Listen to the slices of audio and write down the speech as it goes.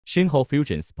Xinhou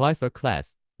Fusion Splicer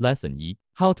Class, Lesson E.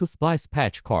 How to splice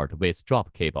patch cord with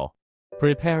drop cable.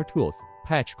 Prepare tools,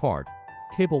 patch cord,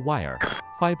 cable wire,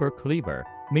 fiber cleaver,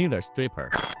 miller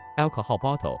stripper, alcohol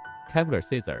bottle, Kevlar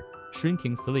scissor,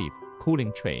 shrinking sleeve,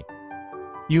 cooling tray.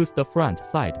 Use the front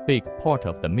side big port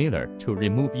of the miller to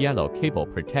remove yellow cable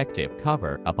protective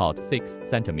cover about 6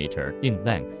 cm in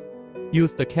length.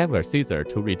 Use the Kevlar scissor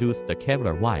to reduce the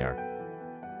Kevlar wire.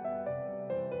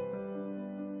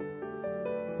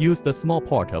 Use the small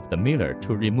port of the miller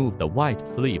to remove the white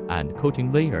sleeve and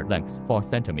coating layer length 4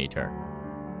 cm.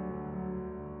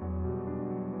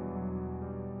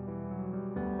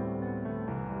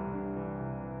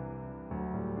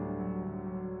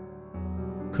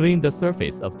 Clean the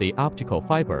surface of the optical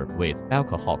fiber with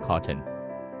alcohol cotton.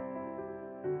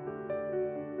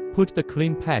 Put the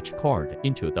clean patch cord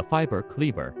into the fiber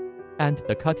cleaver, and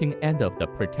the cutting end of the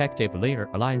protective layer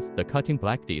aligns the cutting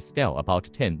blade scale about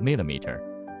 10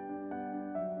 mm.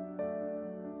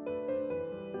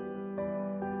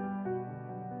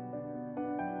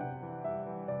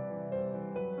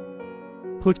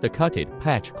 Put the cutted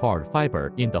patch cord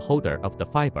fiber in the holder of the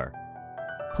fiber.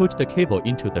 Put the cable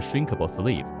into the shrinkable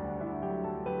sleeve.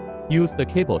 Use the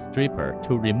cable stripper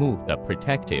to remove the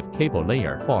protective cable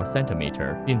layer 4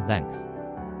 cm in length.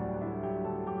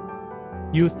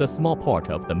 Use the small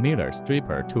port of the miller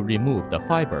stripper to remove the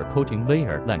fiber coating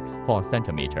layer length 4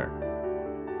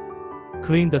 cm.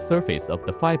 Clean the surface of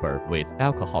the fiber with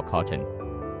alcohol cotton.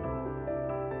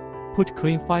 Put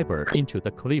clean fiber into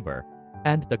the cleaver,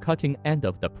 and the cutting end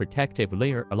of the protective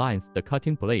layer aligns the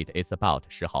cutting blade is about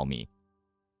 10 毫米.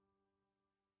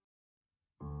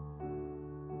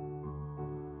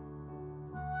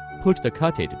 Put the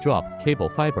cutted drop cable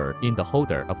fiber in the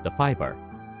holder of the fiber.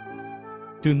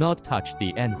 Do not touch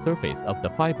the end surface of the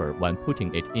fiber when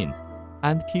putting it in,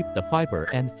 and keep the fiber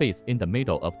end face in the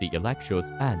middle of the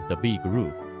electrodes and the V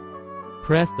groove.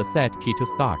 Press the set key to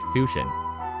start fusion.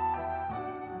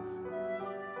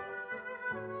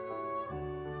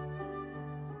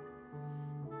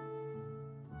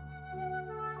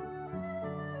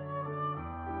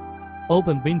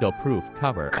 Open window-proof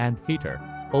cover and heater.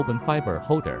 Open fiber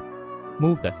holder.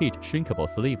 Move the heat shrinkable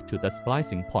sleeve to the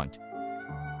splicing point.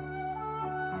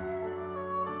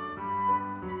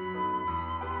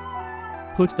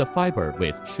 Put the fiber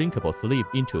with shrinkable sleeve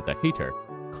into the heater.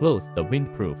 Close the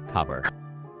windproof cover.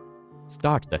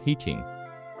 Start the heating.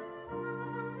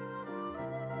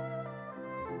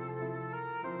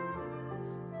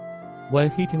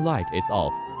 When heating light is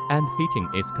off and heating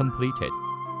is completed,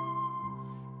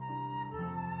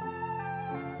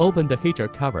 open the heater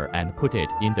cover and put it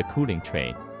in the cooling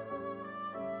tray.